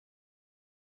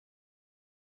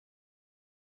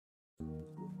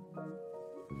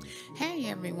Hey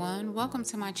everyone, welcome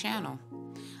to my channel.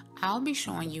 I'll be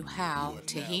showing you how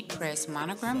to heat press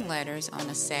monogram letters on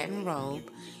a satin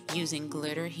robe using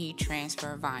glitter heat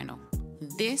transfer vinyl.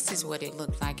 This is what it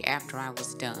looked like after I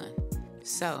was done.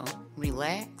 So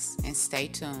relax and stay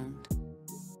tuned.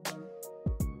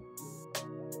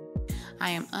 I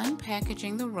am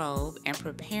unpackaging the robe and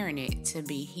preparing it to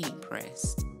be heat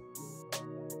pressed.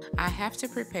 I have to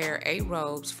prepare 8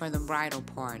 robes for the bridal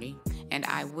party, and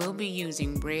I will be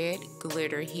using red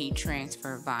glitter heat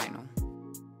transfer vinyl.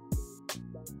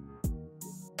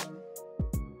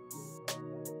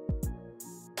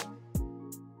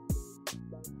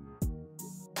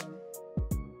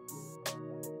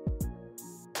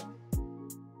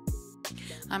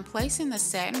 I'm placing the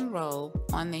satin robe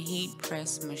on the heat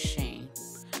press machine,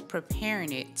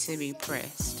 preparing it to be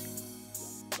pressed.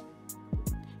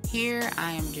 Here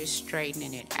I am just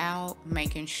straightening it out,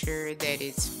 making sure that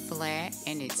it's flat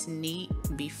and it's neat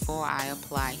before I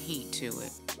apply heat to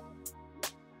it.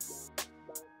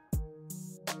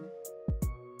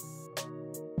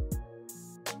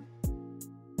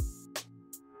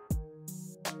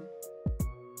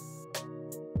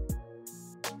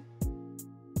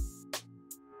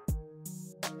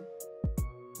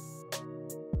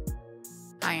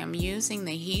 I am using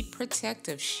the heat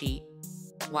protective sheet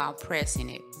while pressing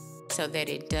it so that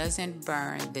it doesn't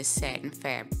burn the satin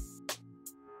fabric.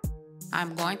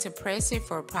 I'm going to press it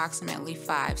for approximately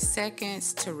 5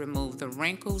 seconds to remove the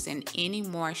wrinkles and any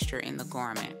moisture in the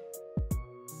garment.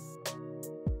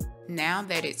 Now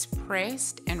that it's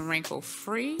pressed and wrinkle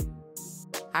free,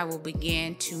 I will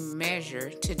begin to measure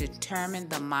to determine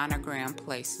the monogram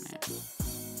placement.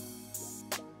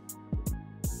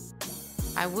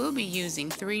 I will be using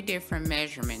 3 different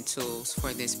measurement tools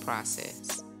for this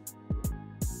process.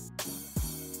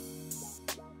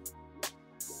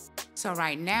 So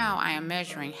right now I am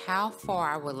measuring how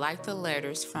far I would like the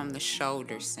letters from the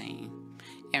shoulder seam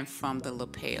and from the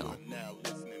lapel.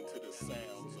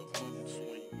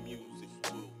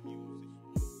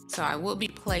 So I will be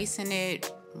placing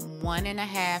it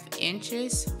 1.5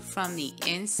 inches from the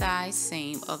inside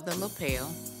seam of the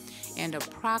lapel and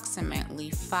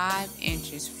approximately 5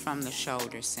 inches from the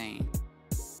shoulder seam.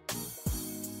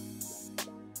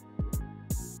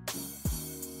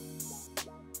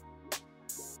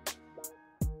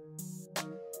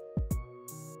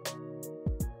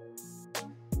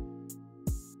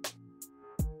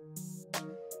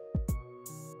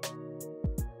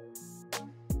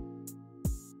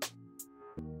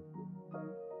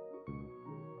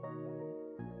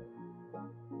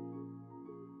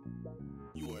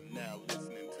 You are now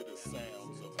listening to the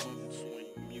sounds of mood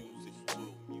swing music.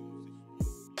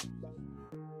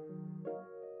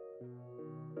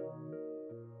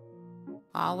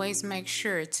 Always make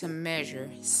sure to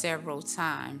measure several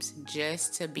times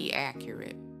just to be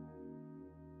accurate.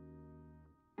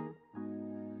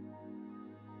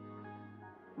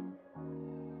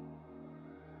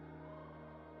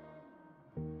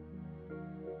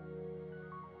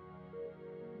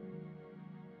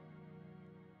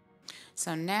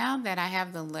 So now that I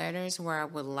have the letters where I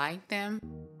would like them,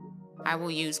 I will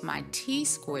use my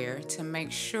T-square to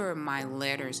make sure my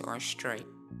letters are straight.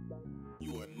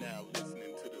 You are now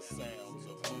listening to the sounds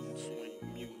of mood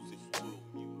swing music.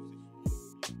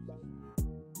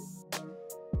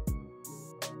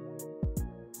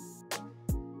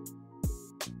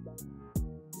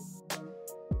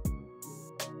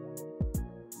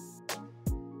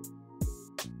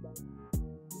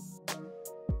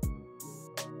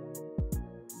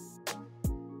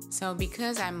 So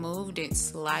because I moved it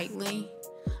slightly,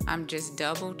 I'm just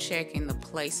double checking the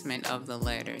placement of the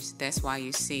letters. That's why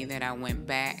you see that I went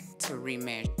back to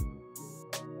remeasure.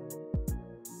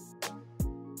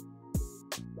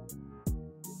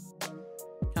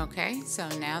 Okay, so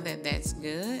now that that's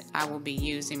good, I will be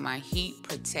using my heat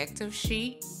protective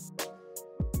sheet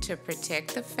to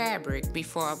protect the fabric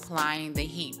before applying the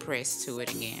heat press to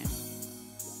it again.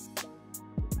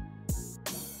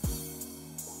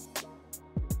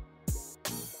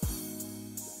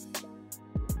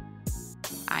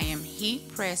 I am heat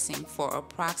pressing for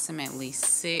approximately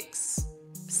 6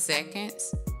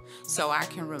 seconds so I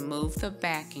can remove the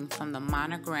backing from the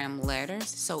monogram letters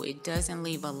so it doesn't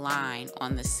leave a line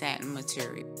on the satin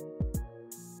material.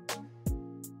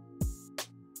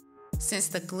 Since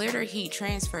the glitter heat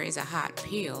transfer is a hot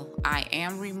peel, I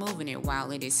am removing it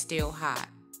while it is still hot.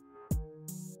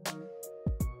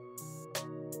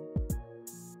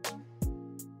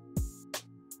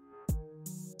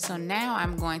 So now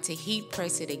I'm going to heat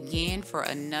press it again for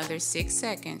another 6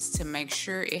 seconds to make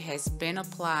sure it has been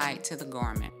applied to the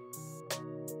garment.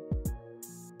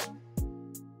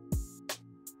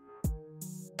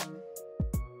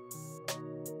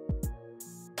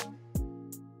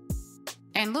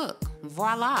 look,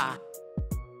 voila!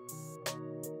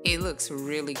 It looks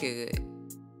really good.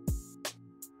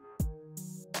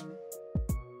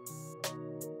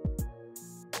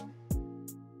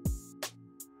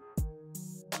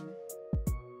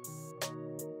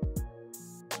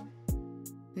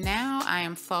 Now I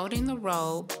am folding the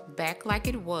robe back like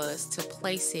it was to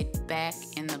place it back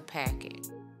in the packet.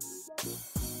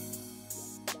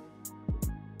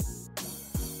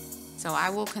 So I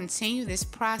will continue this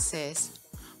process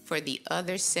for the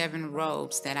other 7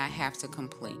 robes that I have to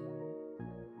complete.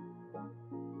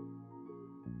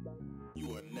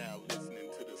 You are now listening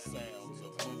to the sounds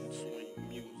of swing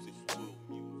music.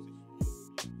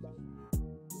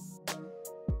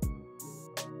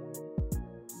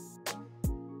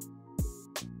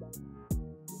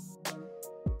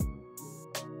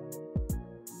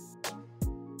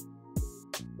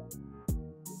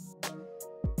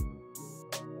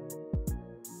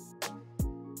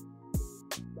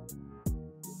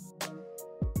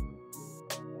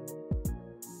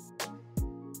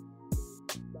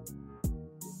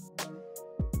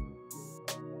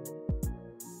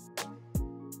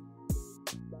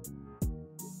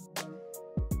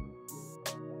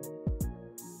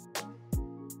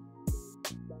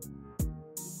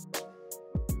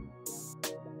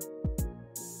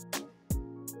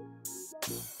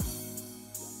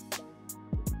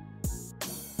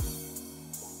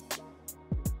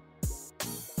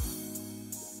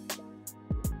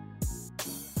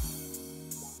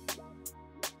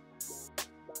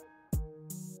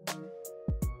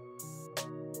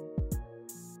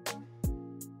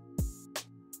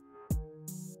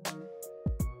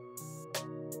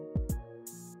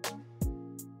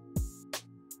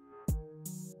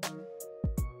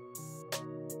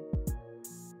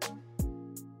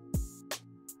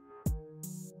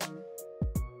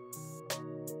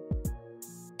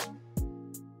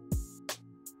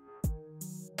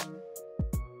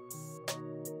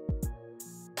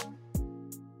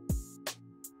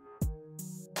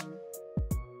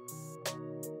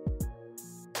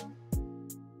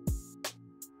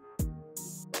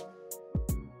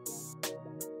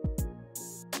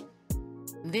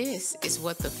 This is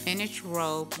what the finished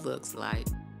robe looks like.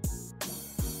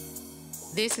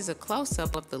 This is a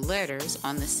close-up of the letters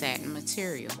on the satin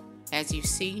material. As you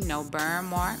see, no burn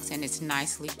marks and it's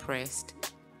nicely pressed.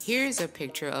 Here's a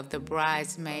picture of the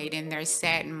bridesmaid in their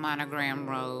satin monogram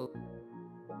robe.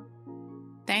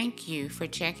 Thank you for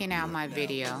checking out my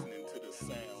video.